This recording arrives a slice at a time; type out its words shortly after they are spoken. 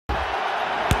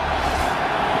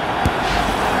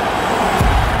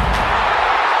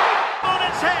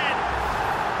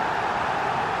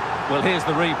Well, here's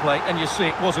the replay, and you see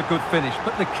it was a good finish.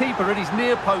 But the keeper at his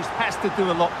near post has to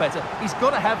do a lot better. He's got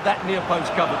to have that near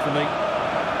post covered for me.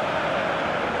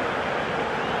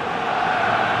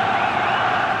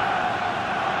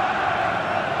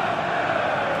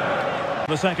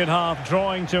 The second half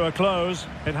drawing to a close.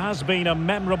 It has been a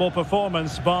memorable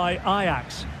performance by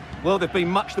Ajax. Well, they've been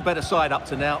much the better side up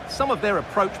to now. Some of their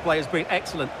approach play has been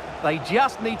excellent. They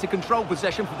just need to control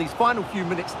possession for these final few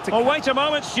minutes. Oh, wait a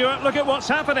moment, Stuart. Look at what's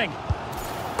happening.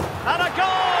 And a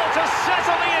goal to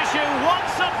settle the issue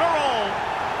once and for all.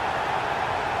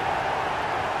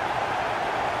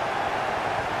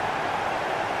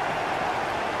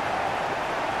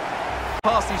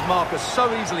 Past his marker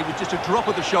so easily with just a drop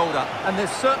of the shoulder, and there's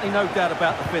certainly no doubt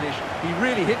about the finish. He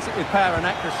really hits it with power and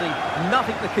accuracy.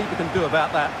 Nothing the keeper can do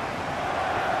about that.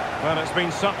 Well, it's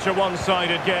been such a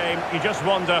one-sided game. You just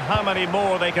wonder how many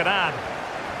more they could add.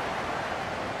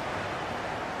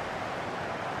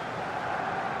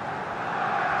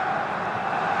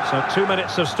 So 2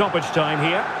 minutes of stoppage time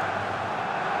here.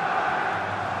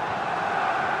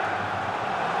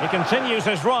 He continues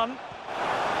his run.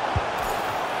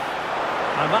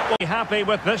 And that will be happy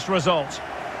with this result.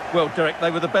 Well, Derek,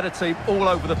 they were the better team all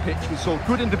over the pitch. We saw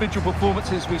good individual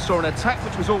performances. We saw an attack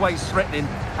which was always threatening,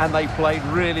 and they played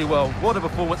really well. What a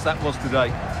performance that was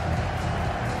today.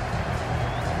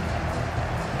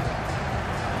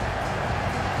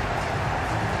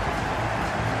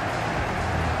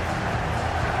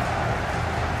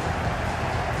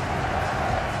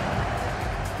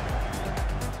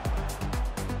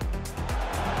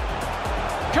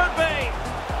 Could be.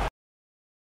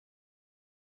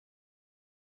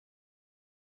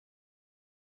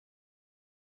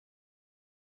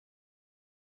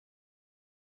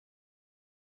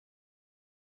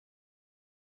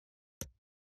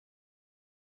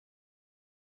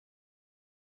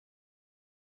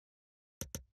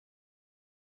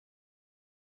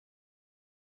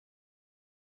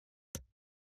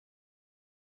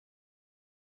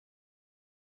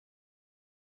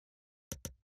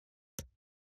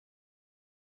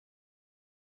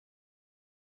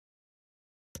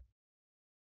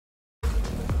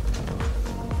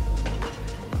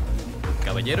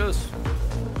 Caballeros.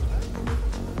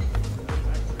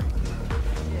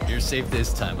 You're safe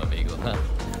this time, amigo, huh?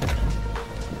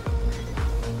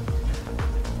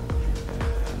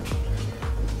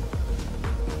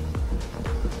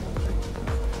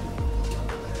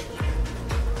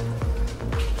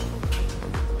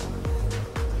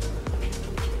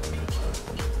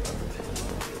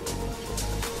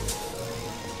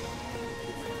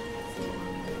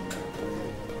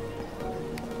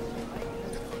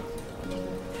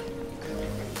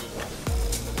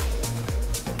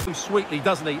 Sweetly,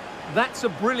 doesn't he? That's a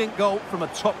brilliant goal from a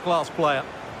top-class player.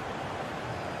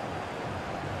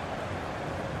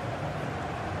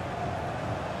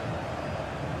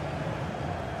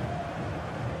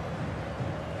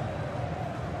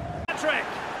 Patrick.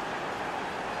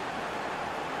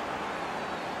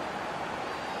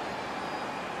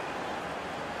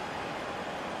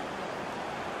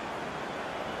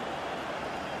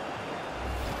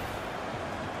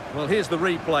 Well, here's the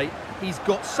replay. He's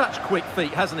got such quick feet,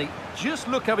 hasn't he? Just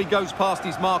look how he goes past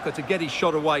his marker to get his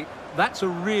shot away. That's a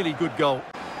really good goal.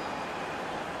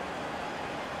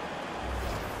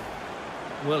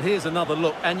 Well, here's another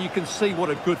look, and you can see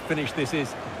what a good finish this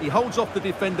is. He holds off the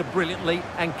defender brilliantly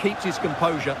and keeps his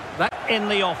composure. That In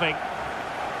the offing.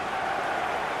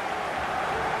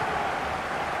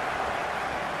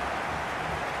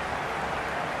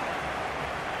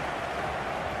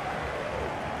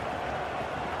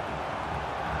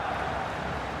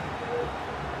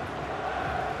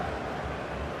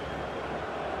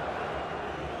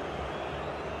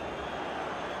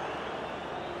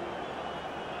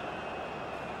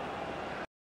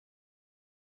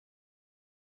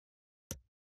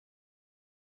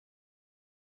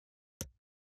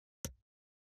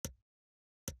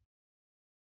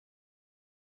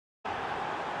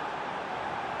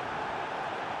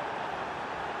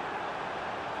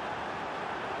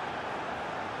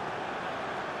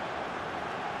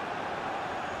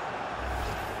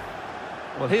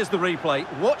 Well, here's the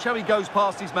replay. Watch how he goes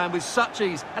past his man with such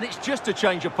ease, and it's just a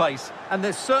change of pace. And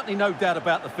there's certainly no doubt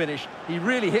about the finish. He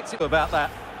really hits it about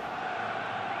that.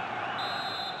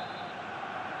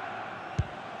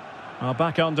 Well,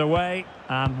 back underway,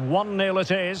 and 1-0 it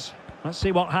is. Let's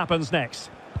see what happens next.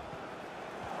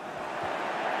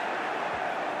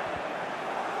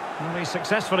 Well, he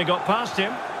successfully got past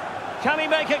him. Can he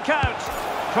make it count?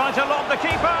 Trying to lob the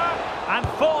keeper, and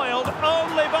foiled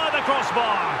only by the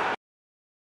crossbar.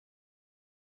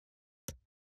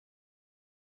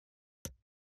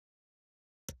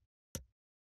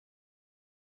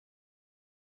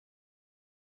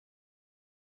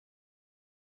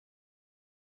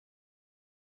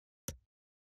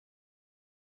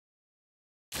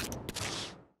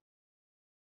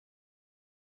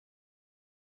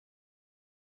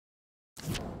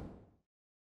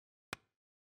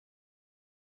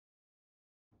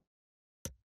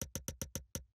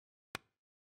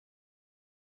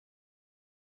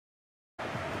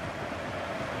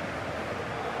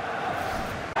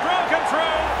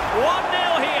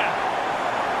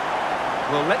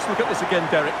 Let's look at this again,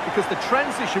 Derek, because the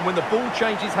transition when the ball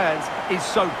changes hands is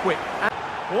so quick.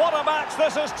 What a match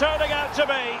this is turning out to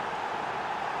be.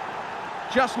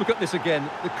 Just look at this again.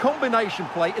 The combination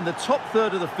play in the top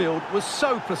third of the field was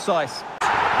so precise.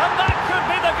 And that could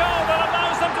be the goal that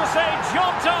allows them to say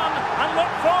job done and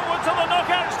look forward to the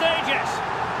knockout stages.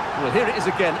 Well, here it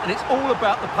is again, and it's all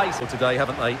about the pace today,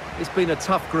 haven't they? It's been a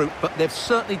tough group, but they've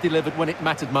certainly delivered when it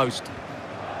mattered most.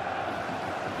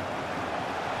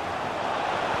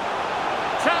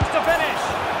 Chance to finish.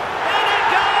 In it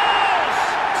goes!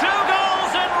 2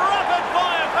 goals in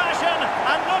rapid-fire fashion,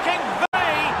 and looking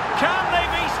very, can they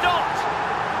be stopped?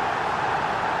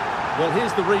 Well,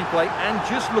 here's the replay, and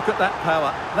just look at that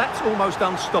power. That's almost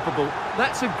unstoppable.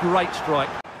 That's a great strike.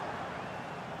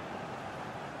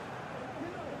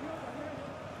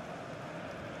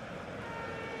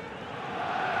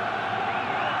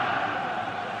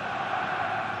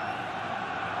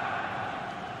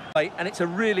 And it's a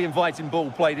really inviting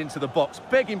ball played into the box,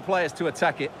 begging players to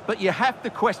attack it. But you have to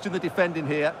question the defending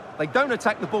here. They don't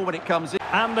attack the ball when it comes in.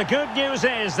 And the good news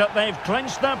is that they've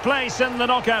clinched their place in the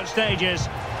knockout stages.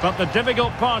 But the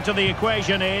difficult part of the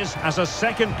equation is, as a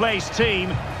second-place team,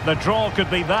 the draw could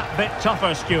be that bit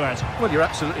tougher, Stuart. Well, you're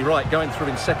absolutely right. Going through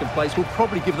in second place will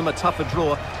probably give them a tougher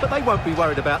draw, but they won't be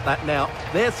worried about that now.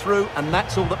 They're through, and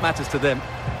that's all that matters to them.